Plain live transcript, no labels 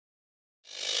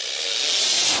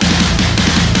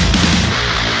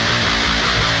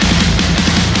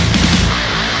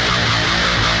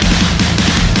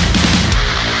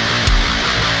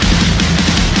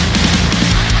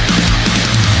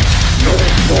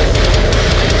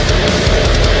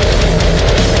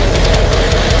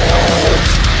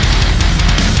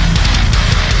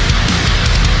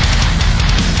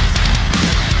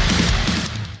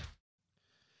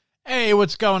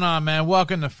what's going on, man?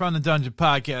 Welcome to From the Dungeon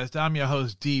Podcast. I'm your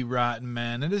host, Dee Rotten,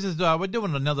 man. And this is, we're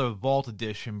doing another Vault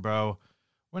edition, bro.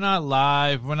 We're not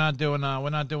live. We're not doing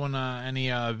any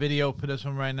video for this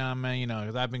one right now, man. You know,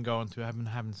 because I've been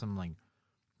having some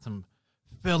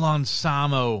Phil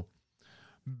Ansamo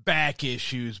back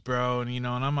issues, bro. And, and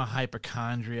I'm a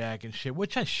hypochondriac and shit,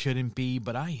 which I shouldn't be,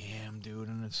 but I am, dude.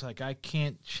 And it's like, I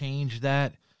can't change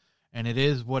that. And it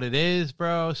is what it is,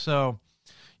 bro. So,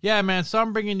 yeah, man. So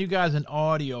I'm bringing you guys an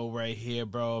audio right here,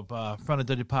 bro, of Front of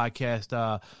Dungeon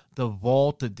Podcast, the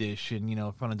Vault edition,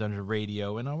 Front of Dungeon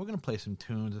Radio. And we're going to play some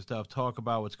tunes and stuff, talk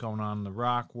about what's going on in the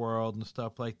rock world and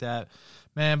stuff like that,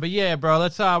 man. But, yeah, bro,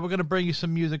 we're going to bring you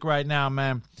some music right now,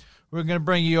 man. We're going to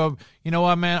bring you, you know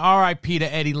what, man, R.I.P.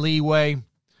 to Eddie Leeway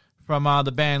from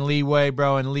the band Leeway,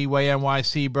 bro, and Leeway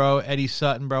NYC, bro. Eddie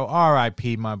Sutton, bro.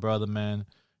 R.I.P., my brother, man.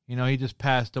 He just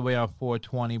passed away on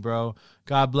 4/20, bro.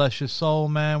 God bless your soul,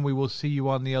 man. We will see you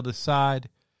on the other side,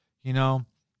 and,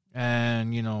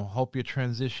 hope your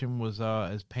transition was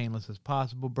as painless as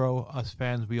possible, bro. Us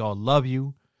fans, we all love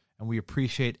you, and we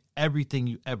appreciate everything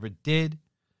you ever did,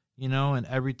 and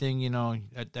everything,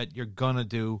 that you're gonna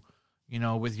do,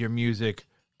 with your music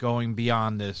going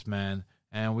beyond this, man.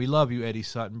 And we love you, Eddie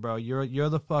Sutton, bro. You're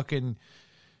the fucking...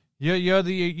 You're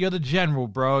the general,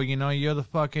 bro. You're the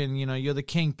fucking, you're the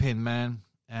kingpin, man.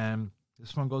 And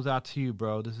this one goes out to you,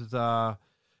 bro. This is off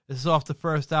the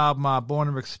first album,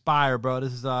 Born to Expire, bro.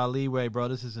 This is Leeway, bro.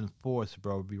 This is Enforced,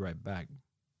 bro. We'll be right back.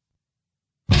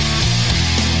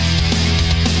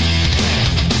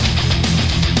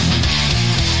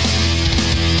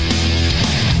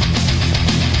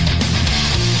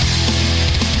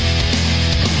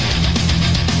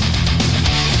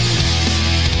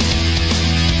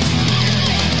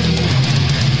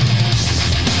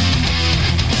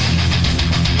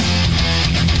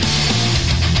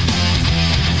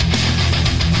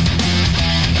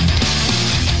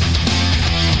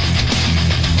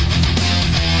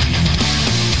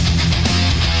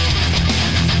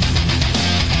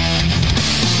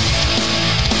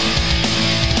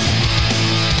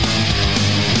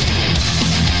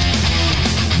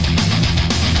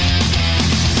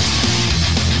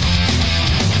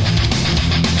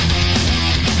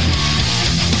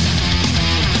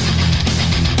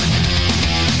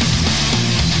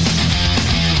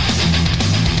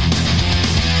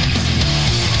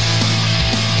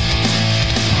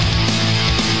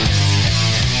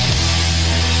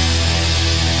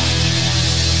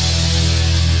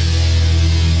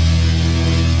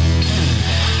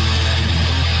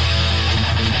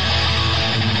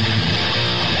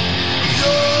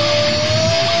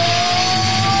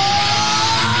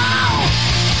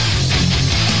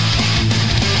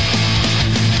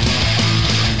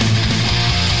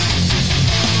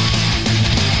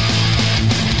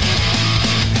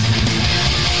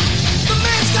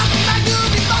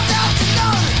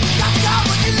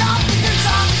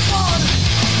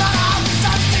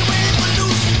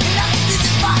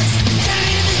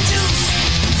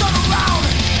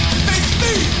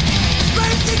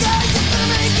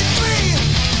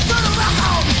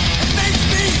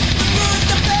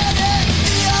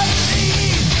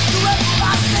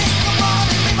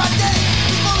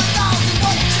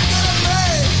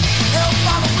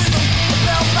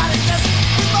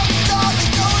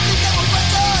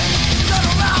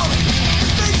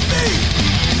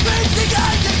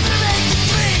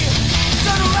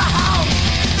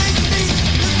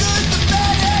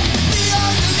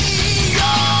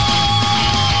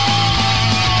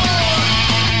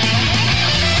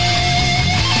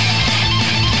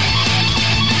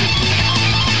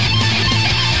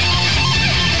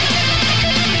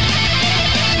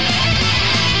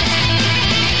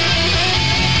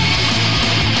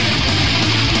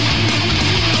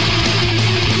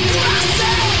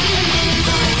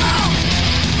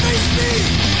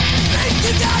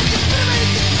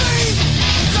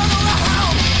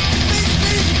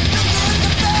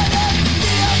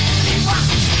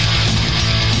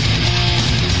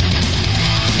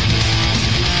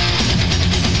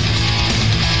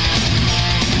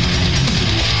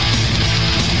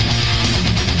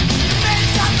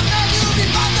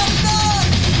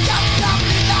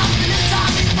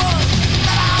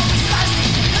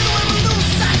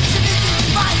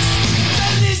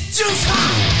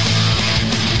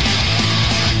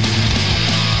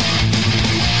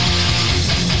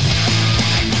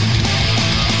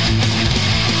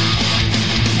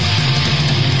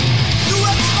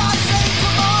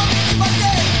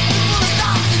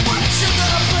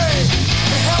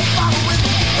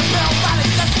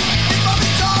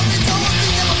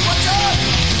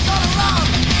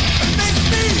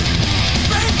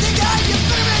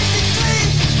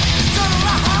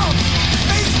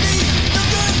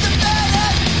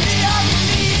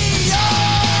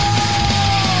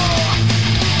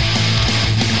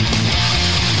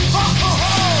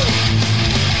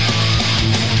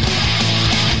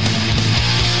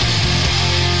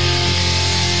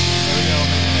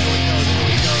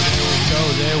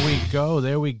 go.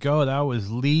 There we go. That was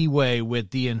Leeway with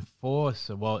the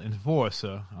Enforcer. Well,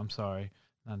 Enforcer. I'm sorry.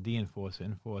 Not the Enforcer.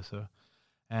 Enforcer.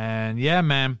 And yeah,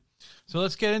 man. So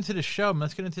let's get into the show. Man.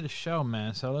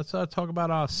 So let's talk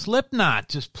about Slipknot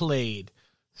just played.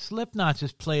 Slipknot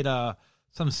just played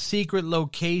some secret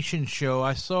location show.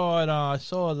 I saw it. I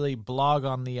saw the blog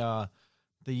on the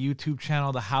YouTube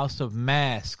channel, The House of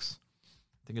Masks.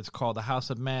 I think it's called The House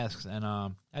of Masks,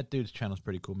 and that dude's channel's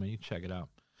pretty cool, man. You check it out.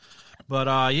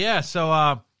 But yeah,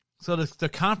 so the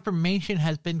confirmation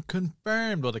has been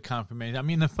confirmed. Well,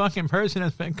 the fucking person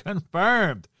has been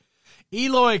confirmed.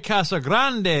 Eloy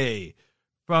Casagrande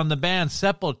from the band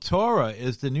Sepultura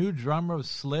is the new drummer of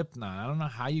Slipknot. I don't know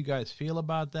how you guys feel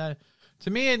about that. To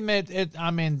me, I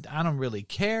don't really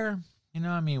care.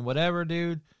 Whatever,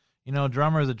 dude.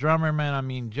 Drummer is a drummer,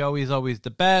 man. Joey's always the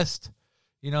best.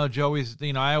 Joey's,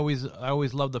 I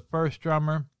always loved the first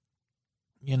drummer,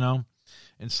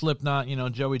 and Slipknot,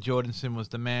 Joey Jordison was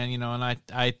the man, and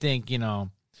I think,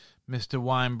 Mr.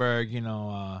 Weinberg,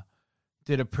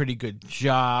 did a pretty good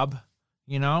job,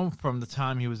 from the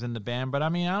time he was in the band. But I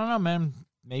don't know, man,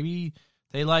 maybe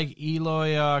they like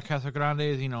Eloy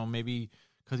Casagrande, maybe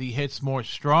because he hits more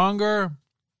stronger,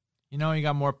 he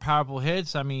got more powerful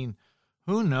hits.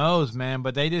 Who knows, man?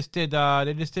 But they just did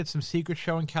some secret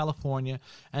show in California,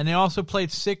 and they also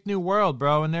played Sick New World,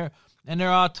 bro. And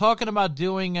they're talking about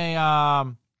doing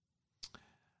a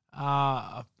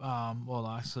well,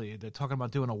 actually, they're talking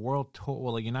about doing a world tour,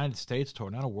 well, a United States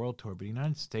tour, not a world tour, but a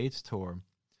United States tour.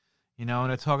 And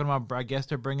they're talking about, I guess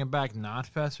they're bringing back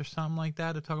Knotfest or something like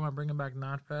that. They're talking about bringing back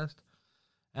Knotfest,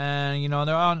 and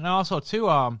they're on, and also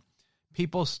too,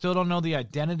 people still don't know the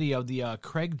identity of the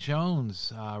Craig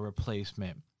Jones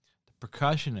replacement, the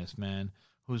percussionist, man,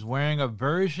 who's wearing a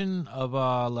version of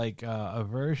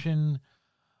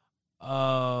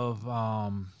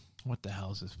what the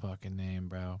hell's his fucking name,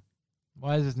 bro?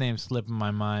 Why is his name slipping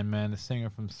my mind, man? The singer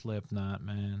from Slipknot,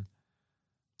 man.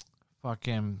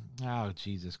 Fucking, oh,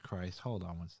 Jesus Christ. Hold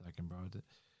on one second, bro.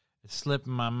 It's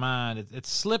slipping my mind. It's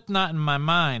Slipknot in my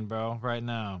mind, bro, right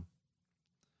now.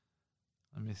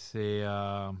 Let me see.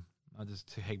 I'll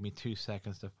just take me 2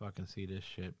 seconds to fucking see this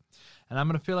shit. And I'm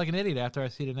going to feel like an idiot after I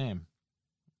see the name.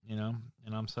 And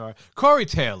I'm sorry. Corey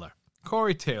Taylor,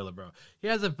 bro. He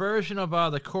has a version of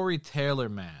the Corey Taylor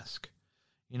mask,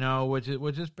 which is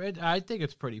I think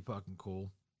it's pretty fucking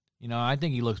cool. I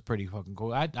think he looks pretty fucking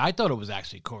cool. I thought it was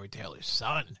actually Corey Taylor's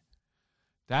son.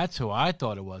 That's who I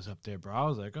thought it was up there, bro. I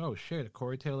was like, oh shit,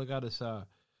 Corey Taylor got his son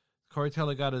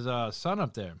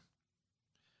up there.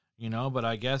 But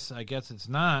I guess it's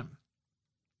not.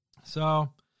 So,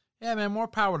 yeah, man, more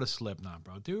power to Slipknot,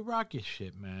 bro. Dude, rock your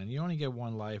shit, man. You only get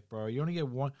one life, bro. You only get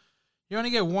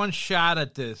one shot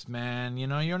at this, man.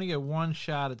 You only get one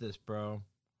shot at this, bro.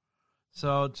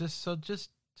 So just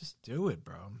do it,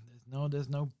 bro. There's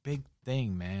no big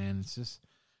thing, man. It's just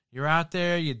you're out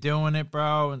there, you're doing it,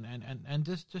 bro, and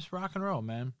just rock and roll,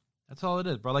 man. That's all it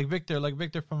is, bro. Like Victor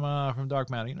from Dark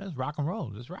Matter. It's rock and roll.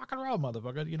 Just rock and roll,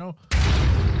 motherfucker.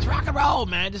 It's rock and roll,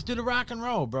 man. Just do the rock and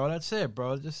roll, bro. That's it,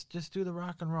 bro. Just do the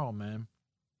rock and roll, man.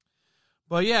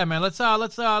 But yeah, man. Let's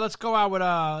go out with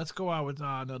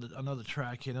another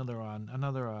track here,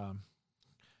 another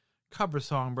cover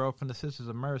song, bro, from the Sisters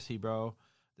of Mercy, bro.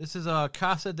 This is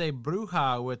Casa de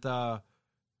Bruja with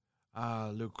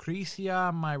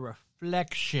Lucretia, My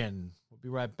Reflection. We'll be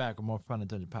right back with more Fun and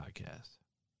Dungeon Podcast.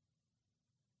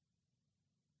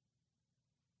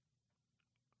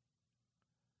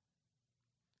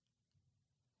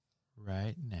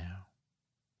 Right now.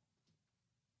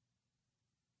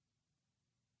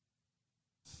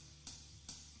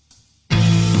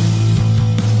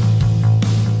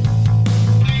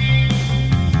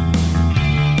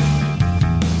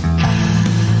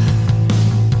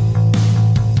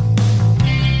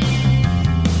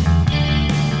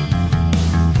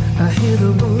 I hear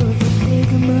the roar of a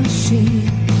big machine.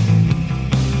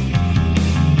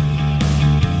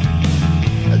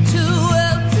 Two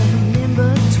worlds and in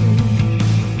between.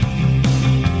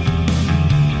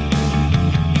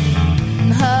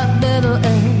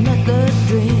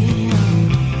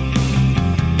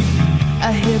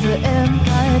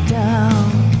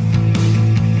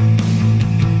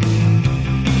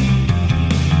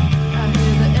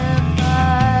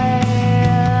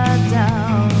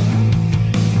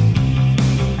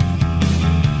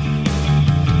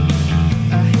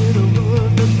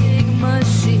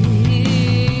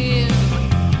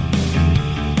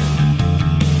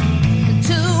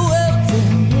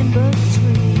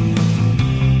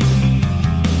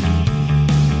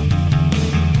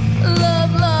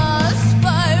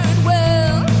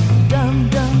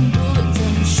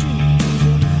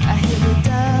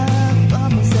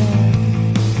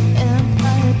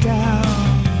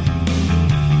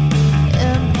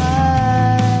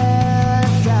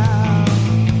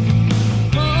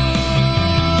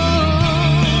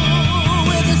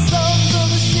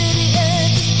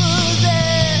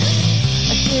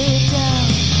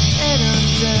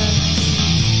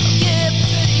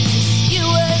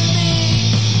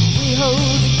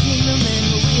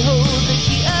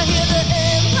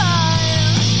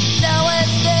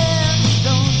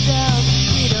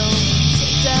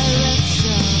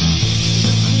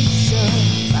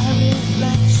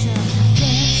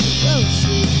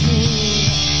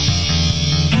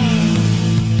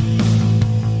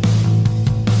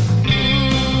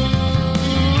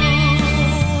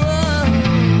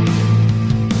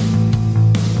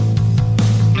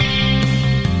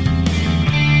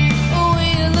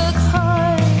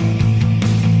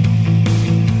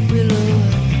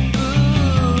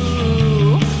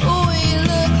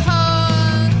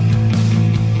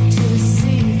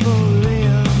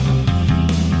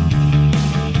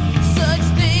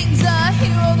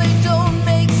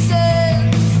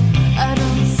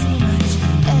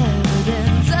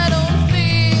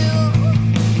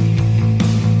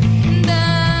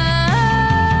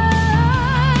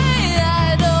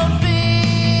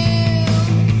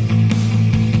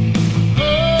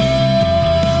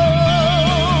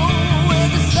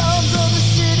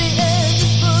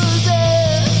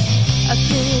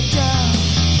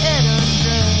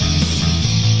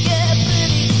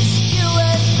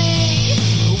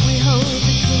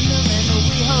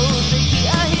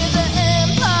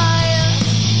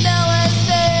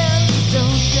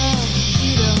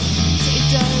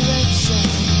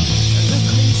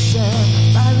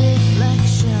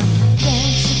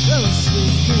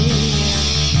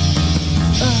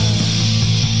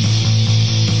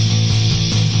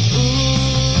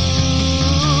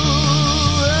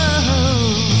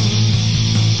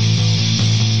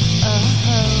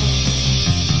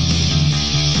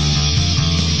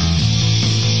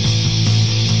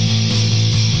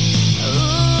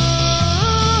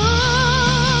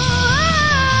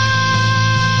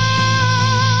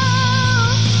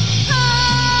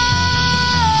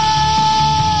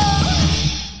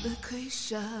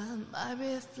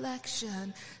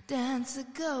 reflection, dance a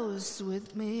ghost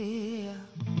with me.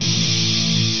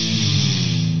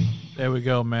 There we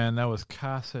go, man. That was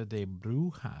Casa de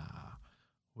Bruja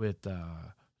with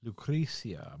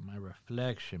Lucretia, My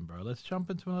Reflection, bro. Let's jump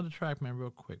into another track, man,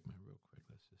 real quick, man. Let's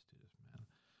just do this, man.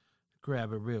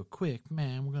 Grab it real quick,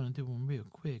 man. We're going to do one real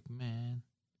quick, man.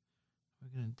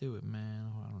 We're going to do it,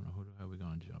 man. Oh, I don't know who the hell we're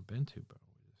going to jump into, bro.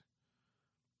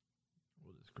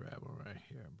 We'll just grab one right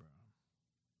here, bro.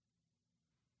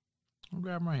 We'll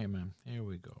grab one right here, man. Here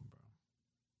we go, bro.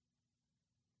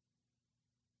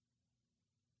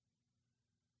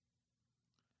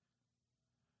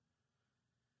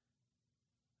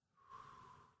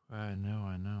 I know,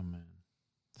 man.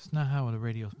 It's not how the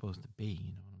radio's supposed to be,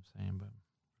 you know what I'm saying? But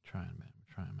we're trying,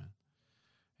 man.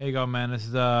 Here you go, man. This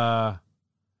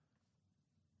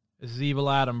is Evil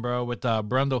Adam, bro, with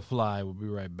Brundlefly. We'll be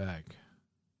right back.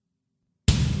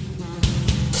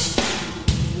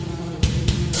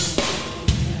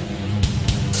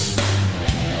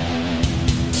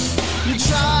 You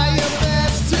try your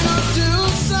best to do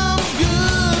some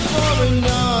good for an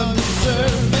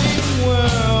undeserving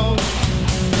world.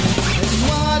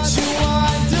 What you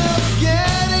wind up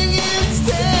getting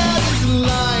instead is a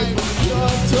life of your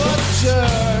torture.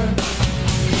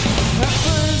 At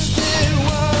first it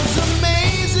was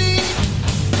amazing,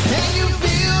 and you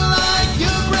feel like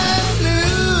you're brand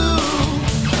new.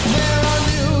 There are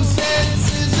new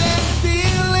senses and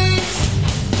feelings,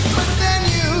 but then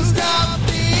you stop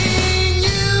being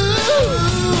you.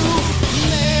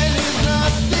 There is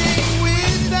nothing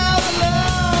without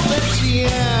love, and she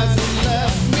hasn't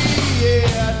left me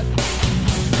yet.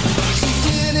 She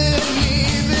didn't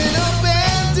even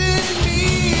abandon me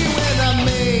when I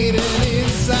made an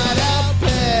inside-out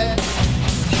pet.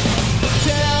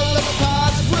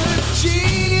 Telepaths were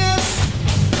genius,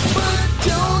 but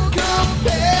don't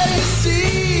compare, you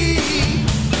see,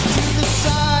 to the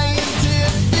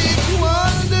scientific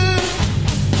wonder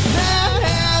that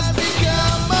has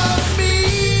become of me.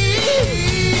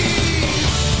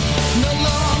 No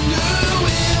longer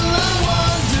will I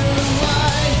wonder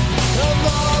why, of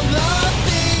all the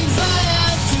things I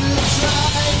had to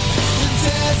try to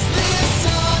test this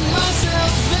on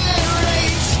myself and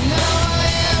rage. Now I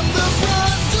am the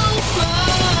Brundlefly,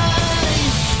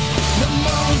 the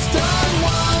most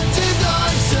unwanted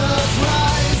dark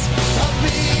surprise of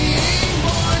being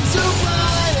born so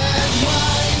bright and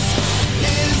wise.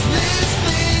 Is this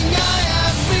thing I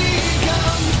have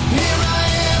become? Here I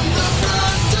am, the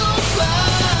Brundlefly.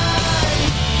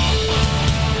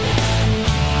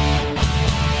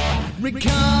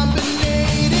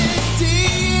 Recombinated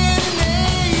DNA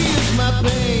is my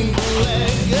painful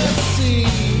legacy.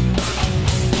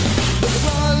 The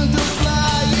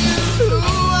Brundlefly is who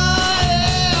I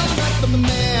am, not the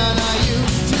man I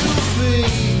used to be.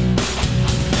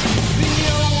 The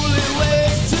only way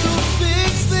to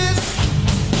fix this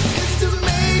is to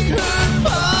make her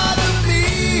part of me.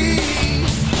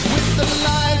 With the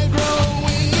life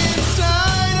growing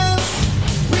inside us,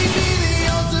 we be the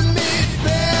ultimate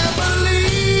family.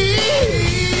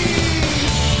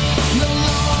 No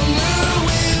longer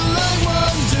will I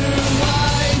wonder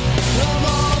why, of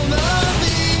all the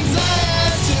things I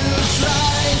had to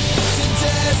try to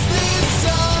test this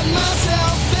on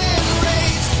myself and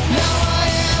rage. Now I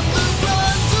am the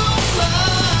Brundlefly,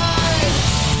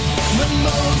 the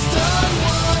most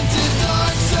unwanted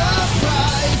dark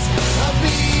surprise of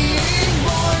being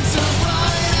born so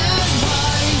bright and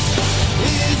wise.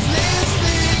 Is this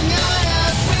thing I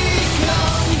have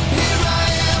become? Here I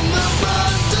am, the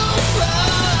Brundlefly.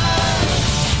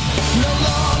 No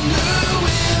longer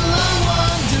will I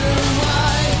wonder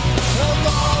why, of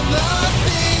all the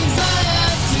things I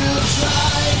had to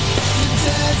try to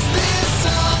test this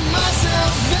on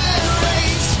myself and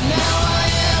rage. Now I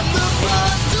am the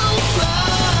Brundlefly,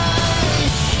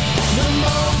 the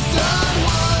most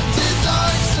unwanted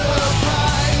dark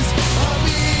surprise of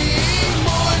being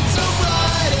born so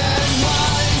bright and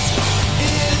wise.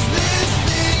 Is this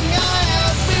thing I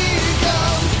have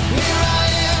become? Here I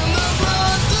am, the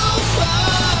Brundlefly.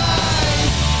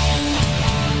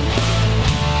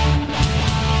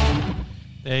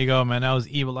 There you go, man. That was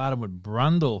Evil Adam with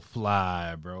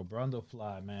Brundlefly, bro.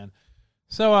 Brundlefly, man.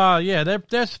 So, yeah,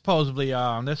 they're supposedly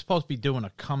they're supposed to be doing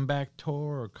a comeback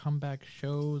tour or comeback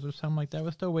shows or something like that.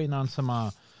 We're still waiting on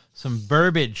some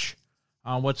verbiage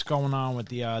on what's going on with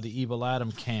the Evil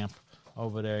Adam camp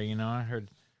over there. You know, I heard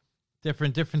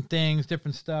different things,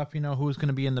 different stuff. You know, who's going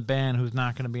to be in the band, who's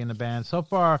not going to be in the band. So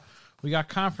far, we got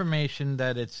confirmation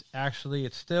that it's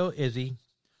still Izzy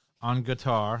on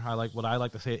guitar. I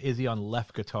like to say Izzy on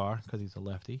left guitar because he's a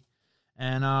lefty.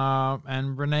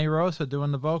 And Renee Rosa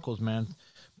doing the vocals, man.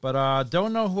 But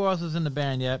don't know who else is in the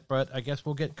band yet, but I guess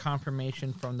we'll get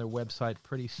confirmation from their website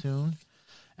pretty soon.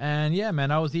 And yeah,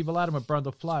 man, I was Evil Adam with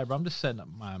Brundlefly, but I'm just setting up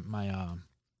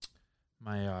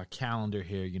my calendar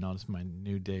here. You know, it's my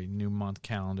new day, new month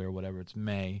calendar, or whatever. It's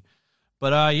May.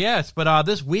 But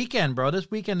this weekend, bro. This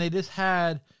weekend they just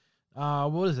had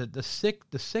what is it? The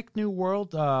Sick New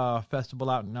World festival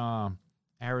out in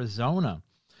Arizona,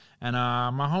 and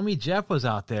my homie Jeff was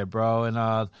out there, bro. And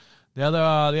the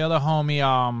other homie,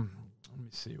 let me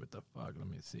see what the fuck. Let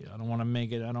me see. I don't want to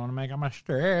make a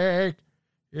mistake,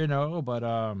 you know. But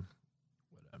let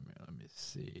me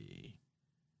see.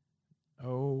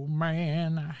 Oh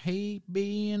man, I hate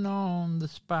being on the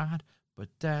spot, but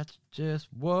that's just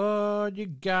what you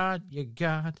got. You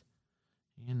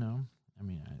know. I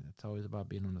mean, it's always about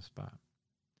being on the spot,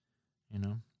 you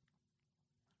know.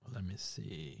 Well, let me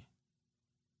see.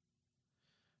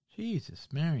 Jesus,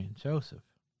 Mary and Joseph.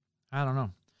 I don't know.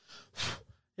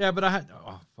 Yeah, but I had.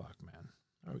 Oh fuck, man.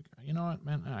 Okay. You know what,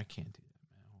 man? I can't do that,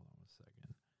 man. Hold on a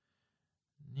second.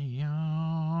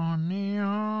 Neon,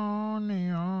 neon,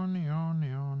 neon, neon,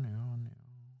 neon, neon.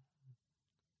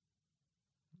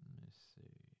 Let me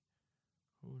see.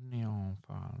 Who's neon?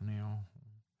 File neon.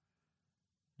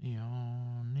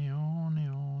 Neon, neon,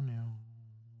 neon, neon, neon.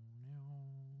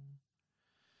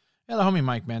 Yeah, the homie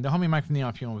Mike, man. The homie Mike from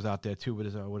Neon Funeral was out there too with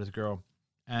his girl,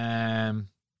 and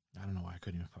I don't know why I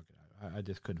couldn't even fuck it out. I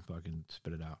just couldn't fucking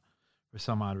spit it out for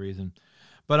some odd reason.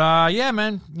 But yeah,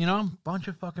 man, you know, bunch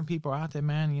of fucking people out there,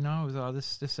 man. You know, it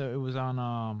was it was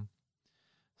on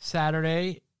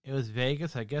Saturday. It was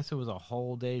Vegas. I guess it was a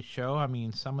whole day show. I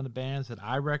mean, some of the bands that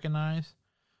I recognize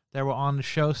that were on the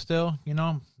show still, you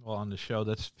know, well, on the show,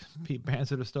 that's bands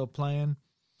that are still playing.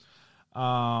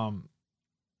 Let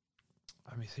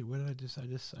me see, what did I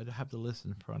have the list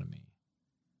in front of me.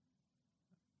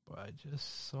 But I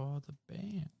just saw the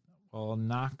band. Well,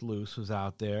 Knocked Loose was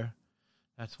out there.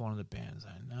 That's one of the bands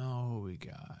I know. Who we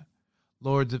got?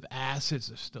 Lords of Acids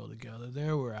are still together.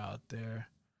 They were out there.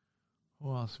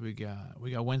 Who else we got?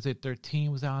 We got Wednesday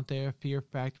 13 was out there. Fear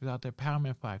Factory was out there.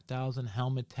 Powerman 5000,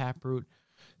 Helmet, Taproot,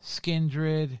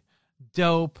 Skindred,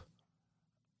 Dope,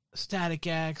 Static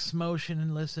X, Motion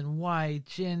and Listen White,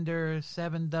 Jinder,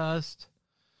 Seven Dust.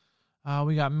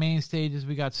 We got main stages.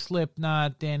 We got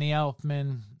Slipknot, Danny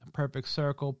Elfman, Perfect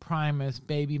Circle, Primus,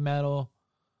 Baby Metal,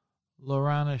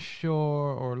 Lorna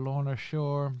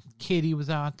Shore. Kitty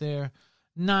was out there.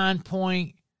 9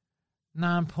 Point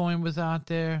was out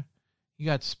there. You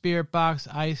got Spirit Box,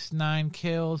 Ice 9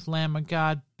 Kills, Lamb of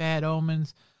God, Bad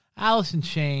Omens, Alice in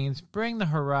Chains, Bring the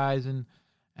Horizon,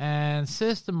 and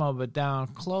System of a Down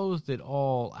closed it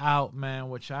all out, man,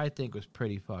 which I think was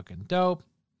pretty fucking dope.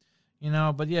 You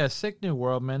know, but yeah, Sick New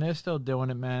World, man, they're still doing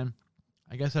it, man.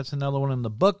 I guess that's another one in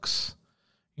the books.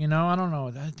 You know, I don't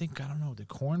know. Did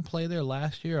Korn play there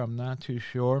last year? I'm not too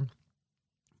sure.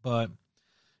 But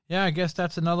yeah, I guess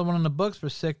that's another one in the books for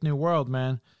Sick New World,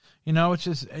 man. You know,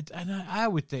 and I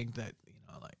would think that, you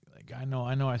know, like I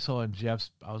know I saw in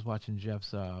I was watching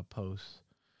Jeff's posts,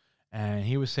 and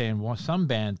he was saying some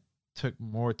band took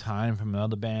more time from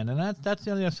another band, and that's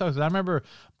the only thing that sucks. I remember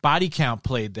Body Count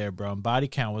played there, bro, and Body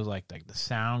Count was like the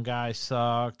sound guy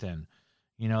sucked, and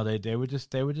you know they were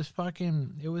just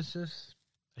fucking, it was just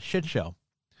a shit show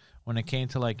when it came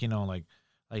to like, you know, like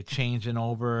changing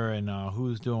over and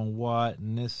who's doing what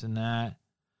and this and that.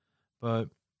 But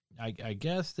I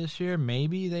guess this year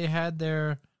maybe they had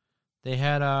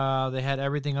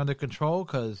everything under control,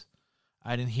 because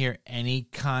I didn't hear any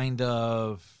kind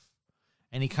of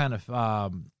you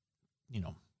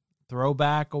know,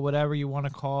 throwback or whatever you want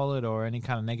to call it, or any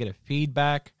kind of negative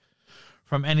feedback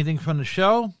from anything from the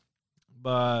show.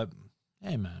 But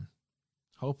hey, man,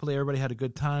 hopefully everybody had a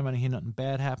good time. I didn't hear nothing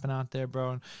bad happen out there,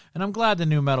 bro. And I'm glad the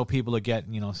new metal people are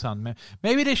getting, you know, something.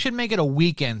 Maybe they should make it a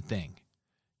weekend thing.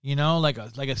 You know, like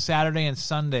a Saturday and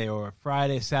Sunday, or a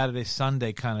Friday, Saturday,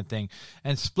 Sunday kind of thing,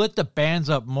 and split the bands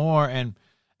up more and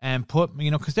put, you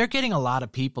know, because they're getting a lot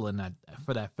of people in that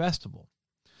for that festival.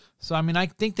 So I mean, I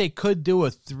think they could do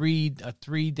a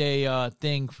 3-day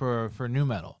thing for new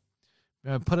metal.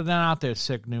 Put it out there,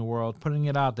 Sick New World, putting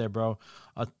it out there, bro.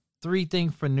 A 3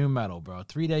 thing for new metal, bro.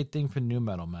 3-day thing for new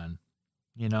metal, man.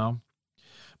 You know.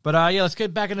 But yeah, let's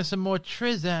get back into some more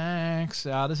Trizax.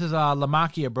 This is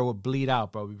LaMacchia, bro, with Bled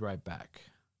Out, bro. We'll be right back.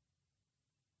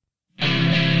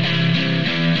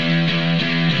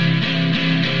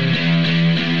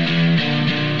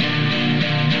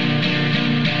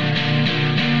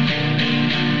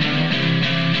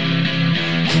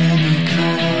 Candy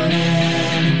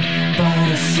coated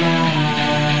butterfly,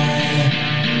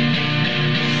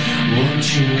 won't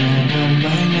you land on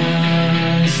my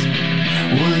nose?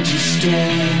 Would you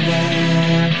stay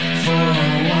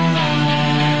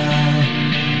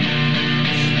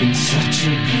such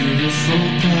a beautiful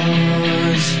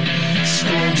pose.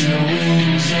 Spread your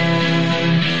wings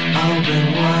and open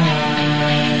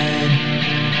wide.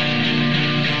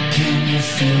 Can you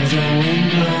feel the wind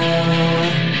blow?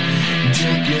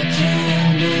 Drip your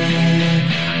candy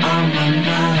on my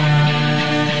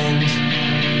mind.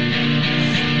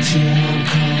 Till I'm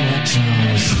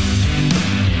comatose.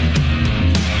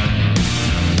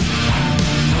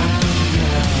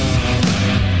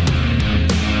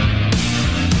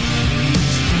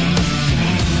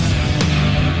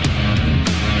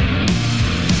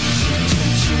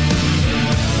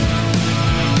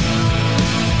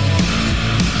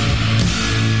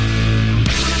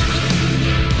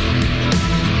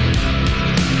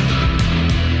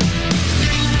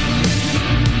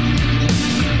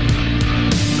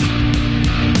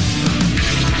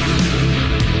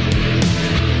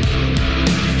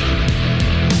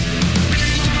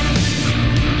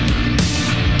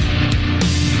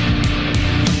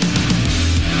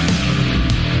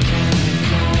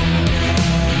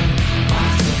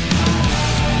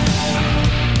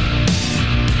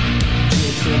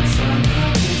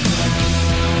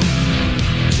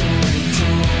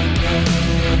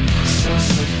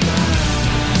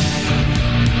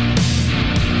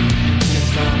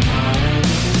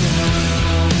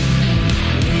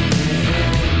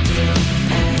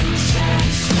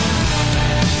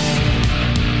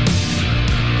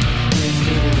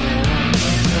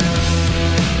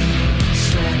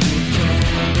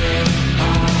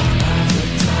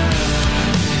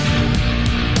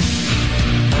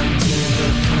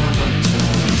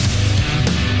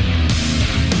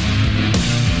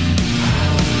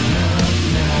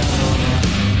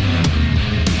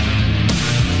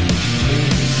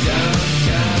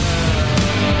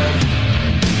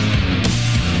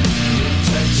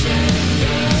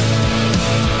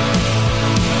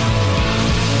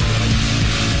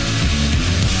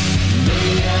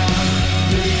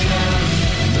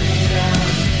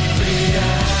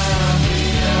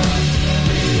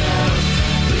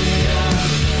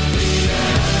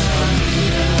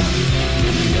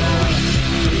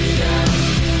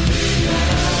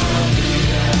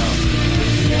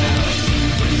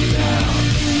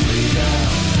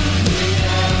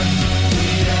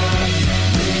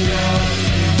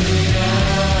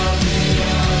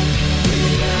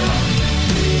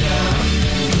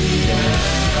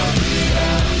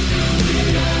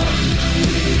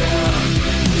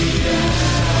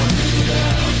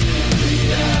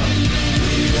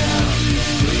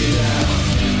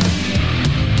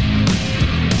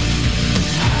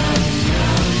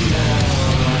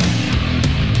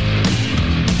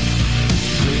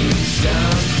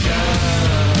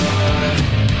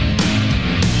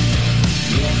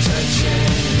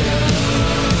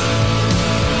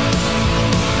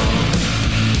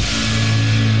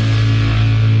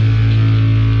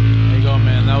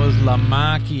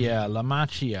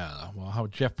 LaMacchia. Well, how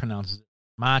Jeff pronounces it,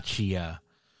 Machia.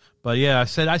 But yeah, I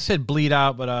said bleed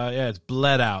out, but yeah, it's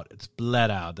bled out. It's bled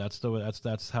out. That's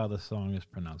how the song is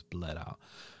pronounced, bled out.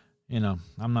 You know,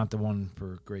 I'm not the one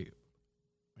for great.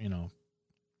 You know,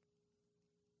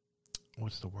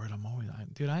 what's the word?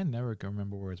 I never can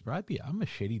remember words, but I'm a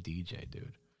shitty DJ,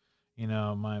 dude. You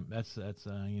know, that's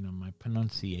you know, my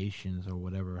pronunciations or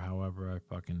whatever, however I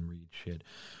fucking read shit.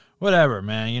 Whatever,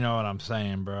 man. You know what I'm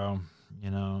saying, bro. You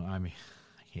know, I mean,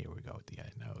 here we go with the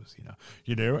I knows,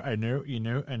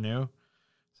 I know.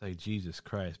 It's like, Jesus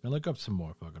Christ. Man, look up some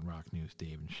more fucking rock news,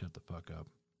 Dave, and shut the fuck up.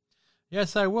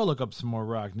 Yes, I will look up some more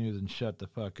rock news and shut the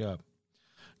fuck up.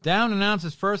 Down announced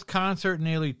his first concert in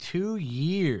nearly 2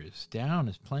 years. Down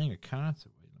is playing a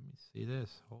concert. Wait, let me see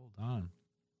this. Hold on.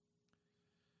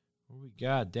 What we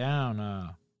got?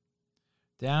 Down,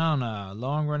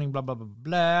 long-running blah, blah, blah,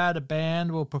 blah. The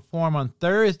band will perform on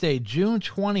Thursday, June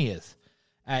 20th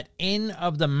at Inn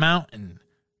of the Mountain,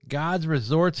 God's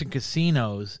Resorts and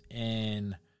Casinos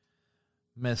in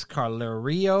Mescalero,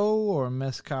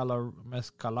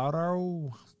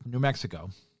 New Mexico.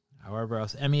 However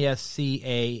else, Mescalero,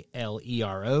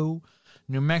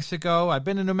 New Mexico. I've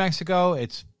been to New Mexico.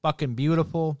 It's fucking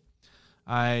beautiful.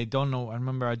 I don't know. I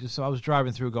remember I was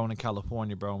driving through going to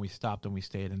California, bro, and we stopped and we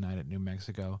stayed a night at New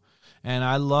Mexico. And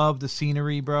I love the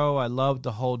scenery, bro. I love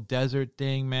the whole desert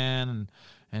thing, man,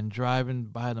 and driving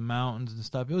by the mountains and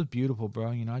stuff. It was beautiful,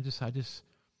 bro. You know, I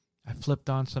flipped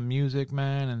on some music,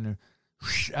 man, and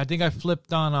I think I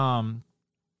flipped on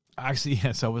actually,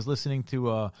 yes, I was listening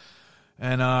to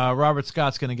and Robert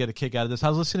Scott's going to get a kick out of this. I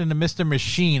was listening to Mr.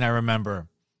 Machine, I remember.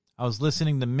 I was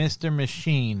listening to Mr.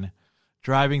 Machine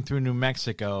driving through New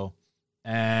Mexico,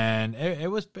 and it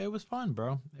was fun,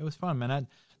 bro. It was fun, man.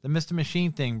 The Mr.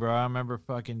 Machine thing, bro, I remember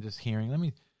fucking just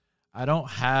hearing. I don't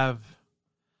have.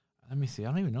 Let me see. I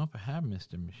don't even know if I have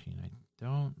Mr. Machine. I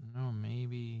don't know.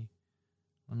 Maybe.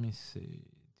 Let me see.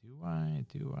 Do I?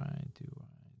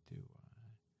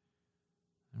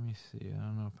 Let me see. I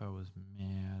don't know if I was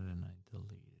mad and I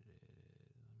deleted it.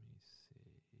 Let me see.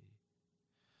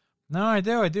 No, I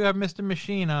do. I do have Mr.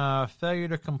 Machine. Failure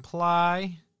to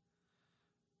comply.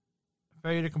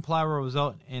 Failure to comply will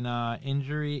result in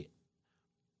injury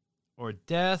or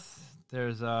death.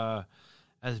 There's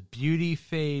as beauty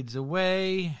fades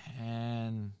away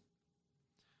and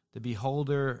the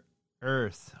beholder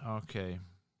earth. Okay.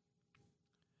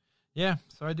 Yeah,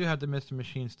 so I do have the Mr.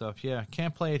 Machine stuff. Yeah,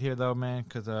 can't play it here though, man,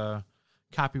 because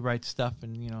copyright stuff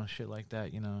and shit like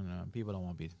that. People don't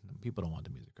want the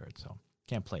music heard, so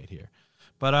can't play it here.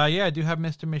 But yeah, I do have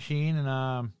Mr. Machine,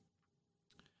 and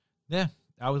yeah,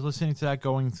 I was listening to that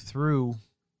going through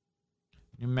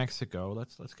New Mexico.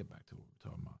 Let's get back to what we're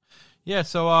talking about. Yeah,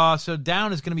 so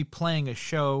Down is going to be playing a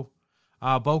show.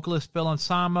 Vocalist Phil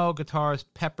Ansamo, guitarist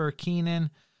Pepper Keenan,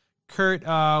 Kurt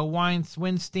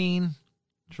Winstein,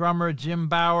 drummer Jim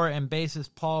Bauer, and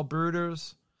bassist Paul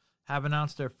Bruders have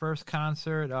announced their first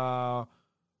concert.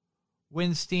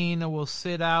 Winstein will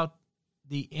sit out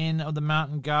the Inn of the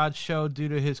Mountain God show due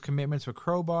to his commitments for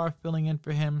Crowbar. Filling in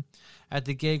for him at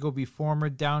the gig will be former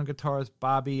Down guitarist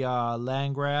Bobby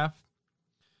Landgraf.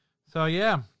 So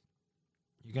yeah,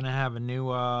 you're gonna have a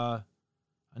new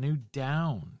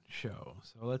Down show.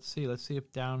 So let's see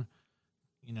if Down,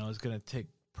 is gonna take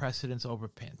precedence over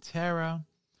Pantera.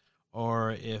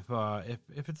 Or if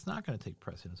it's not going to take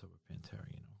precedence over Pantera,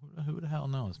 who the hell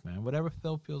knows, man? Whatever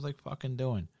Phil feels like fucking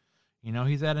doing.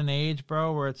 He's at an age,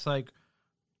 bro, where it's like,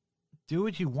 do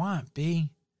what you want, B.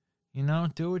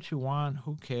 Do what you want.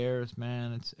 Who cares,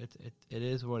 man? It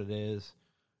is what it is.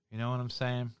 You know what I'm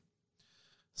saying?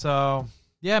 So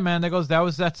yeah, man. That's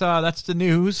the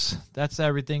news. That's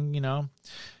everything,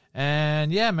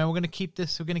 And yeah, man, we're gonna keep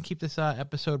this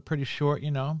episode pretty short,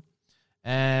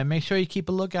 And make sure you keep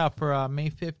a lookout for May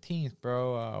 15th,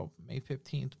 bro. May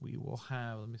 15th, we will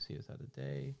have, let me see, is that a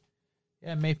day?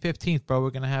 Yeah, May 15th, bro. We're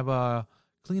going to have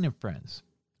Clean and Friends.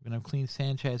 We're going to have Clean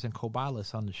Sanchez and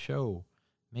Cobalis on the show.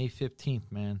 May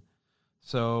 15th, man.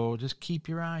 So just keep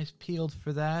your eyes peeled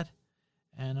for that.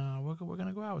 And we're going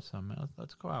to go out with some, man.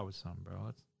 Let's go out with some,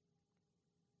 bro.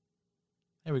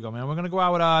 There we go, man. We're going to go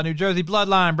out with New Jersey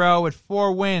Bloodline, bro, with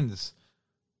 4 wins.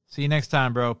 See you next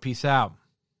time, bro. Peace out.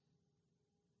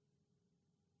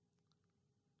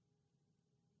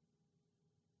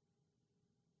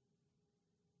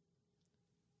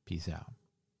 Peace out.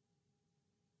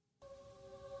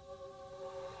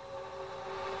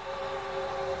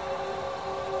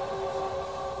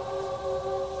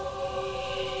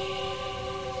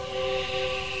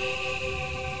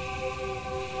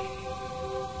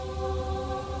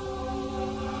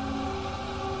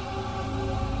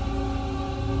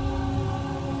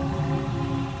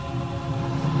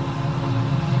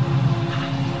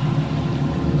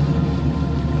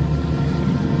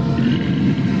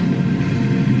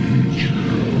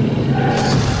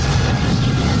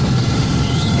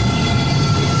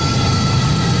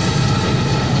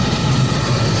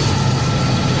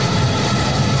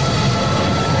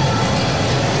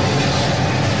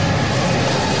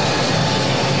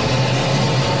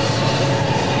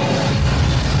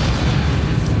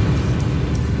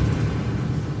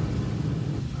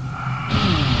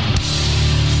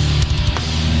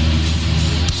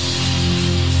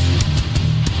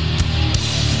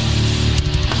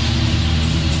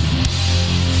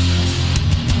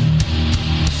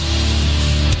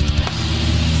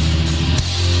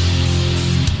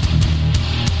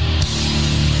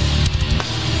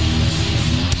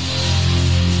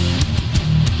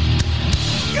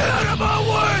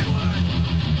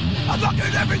 I'm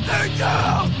knocking everything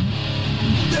down.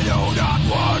 They do not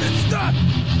want it stopped.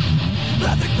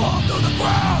 Nothing fall to the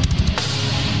ground.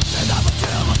 And I'm a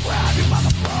killer, grab you by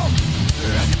the throat.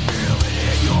 And you feel it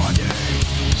in your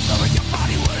knees.